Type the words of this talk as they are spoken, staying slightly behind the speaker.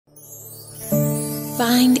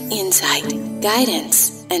find insight,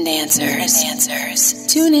 guidance, and answers.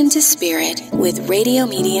 Tune into Spirit with radio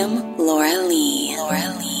medium Laura Lee.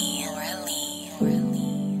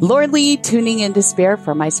 Laura Lee tuning into Spirit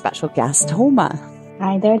for my special guest, Homa.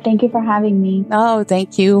 Hi there. Thank you for having me. Oh,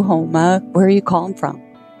 thank you, Homa. Where are you calling from?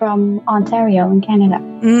 From Ontario in Canada.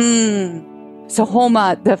 So,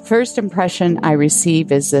 Homa, the first impression I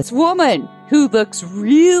receive is this woman who looks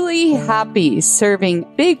really happy serving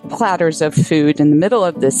big platters of food in the middle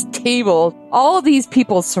of this table. All these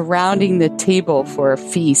people surrounding the table for a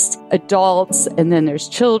feast, adults, and then there's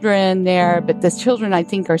children there. But the children, I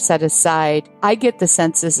think, are set aside. I get the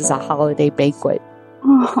sense this is a holiday banquet.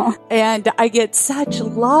 Oh. And I get such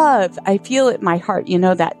love. I feel it in my heart,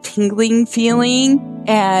 that tingling feeling,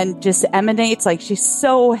 and just emanates like she's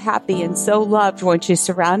so happy and so loved when she's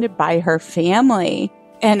surrounded by her family.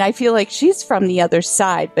 And I feel like she's from the other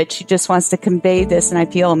side, but she just wants to convey this. And I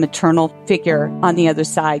feel a maternal figure on the other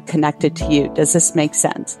side connected to you. Does this make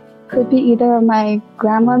sense? Could be either of my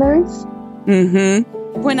grandmothers.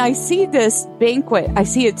 When I see this banquet, I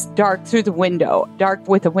see it's dark through the window, dark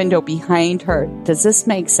with a window behind her. Does this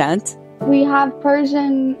make sense? We have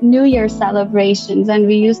Persian New Year celebrations, and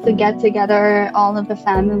we used to get together, all of the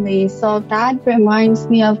family. So that reminds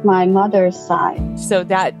me of my mother's side. So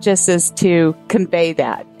that just is to convey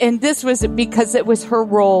that. And this was because it was her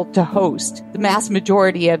role to host the mass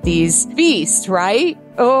majority of these feasts, right?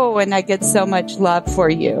 Oh, and I get so much love for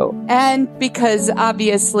you. And because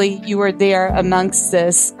obviously you were there amongst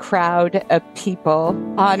this crowd of people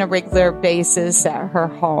on a regular basis at her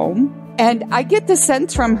home. And I get the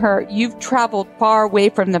sense from her, you've traveled far away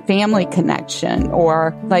from the family connection,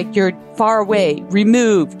 or like you're far away,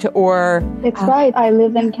 removed, or... It's right. I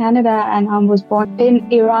live in Canada and I was born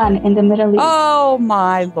in Iran in the Middle East. Oh,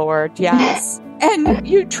 my Lord, yes. And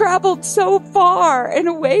you traveled so far and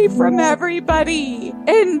away from everybody.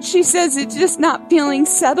 And she says it's just not feeling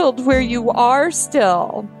settled where you are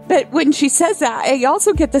still. But when she says that, I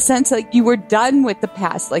also get the sense like you were done with the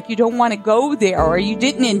past, like you don't want to go there, or you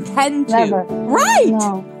didn't intend to. Never. Right.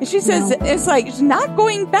 No. And she says it's like she's not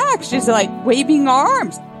going back. She's like waving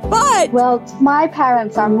arms. But... Well, my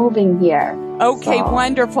parents are moving here. Okay, so.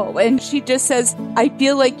 Wonderful. And she just says, I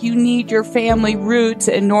feel like you need your family roots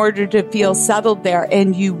in order to feel settled there,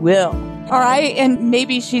 and you will. All right. And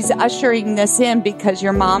maybe she's ushering this in because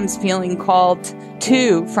your mom's feeling called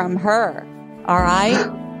too from her. All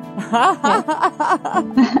right.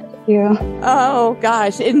 Thank you. Oh,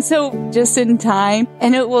 gosh. And so just in time,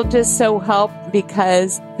 and it will just so help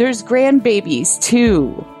because there's grandbabies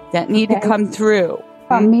too that need to come through.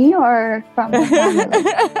 From me or from the family?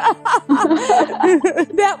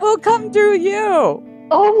 That will come through you.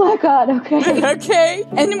 Oh my God, okay. Okay.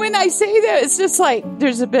 And when I say that, it's just like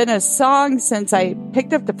there's been a song since I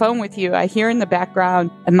picked up the phone with you. I hear in the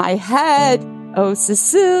background in my head, oh,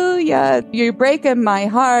 Cecilia, you're breaking my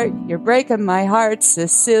heart. You're breaking my heart.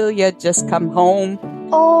 Cecilia, just come home.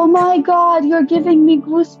 Oh my God, you're giving me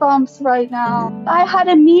goosebumps right now. I had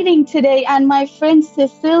a meeting today and my friend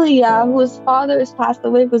Cecilia, whose father has passed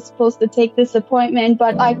away, was supposed to take this appointment,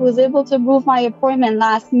 but I was able to move my appointment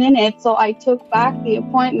last minute, so I took back the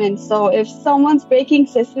appointment. So if someone's breaking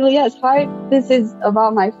Cecilia's heart, this is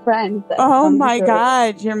about my friend. Oh my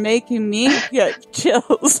God, you're making me get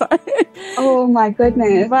chills. Oh my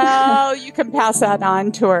goodness. Well, you can pass that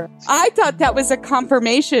on to her. I thought that was a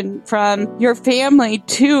confirmation from your family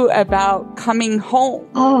too about coming home.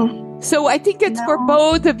 Oh. So I think it's for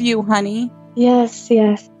both of you, honey. Yes,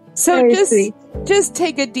 yes. So very sweet. Just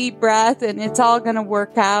take a deep breath and it's all going to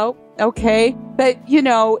work out. Okay. But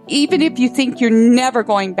even if you think you're never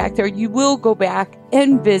going back there, you will go back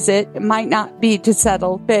and visit. It might not be to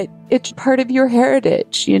settle, but it's part of your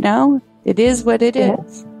heritage. It is what it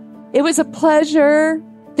is. It was a pleasure.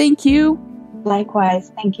 Thank you.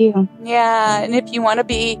 Likewise. Thank you. Yeah. And if you want to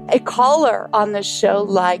be a caller on the show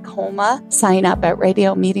like Homa, sign up at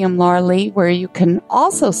Radio Medium Laura Lee, where you can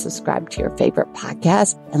also subscribe to your favorite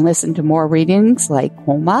podcast and listen to more readings like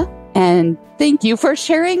Homa. And thank you for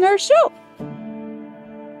sharing our show.